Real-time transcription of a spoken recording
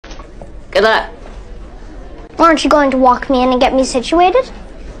Good luck. Aren't you going to walk me in and get me situated?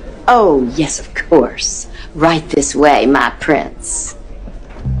 Oh, yes, of course. Right this way, my prince.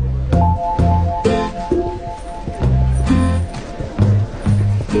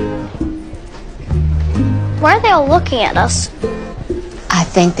 Why are they all looking at us? I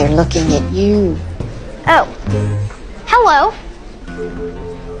think they're looking at you. Oh. Hello.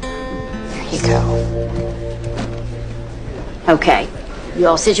 There you go. Okay. You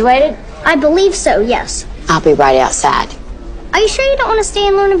all situated? I believe so, yes. I'll be right outside. Are you sure you don't want to stay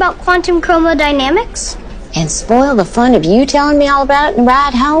and learn about quantum chromodynamics? And spoil the fun of you telling me all about it and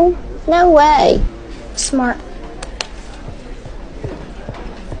ride home? No way. Smart.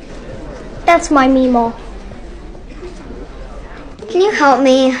 That's my Meemaw. Can you help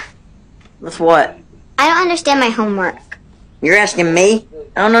me? With what? I don't understand my homework. You're asking me?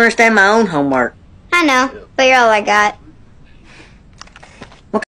 I don't understand my own homework. I know, but you're all I got.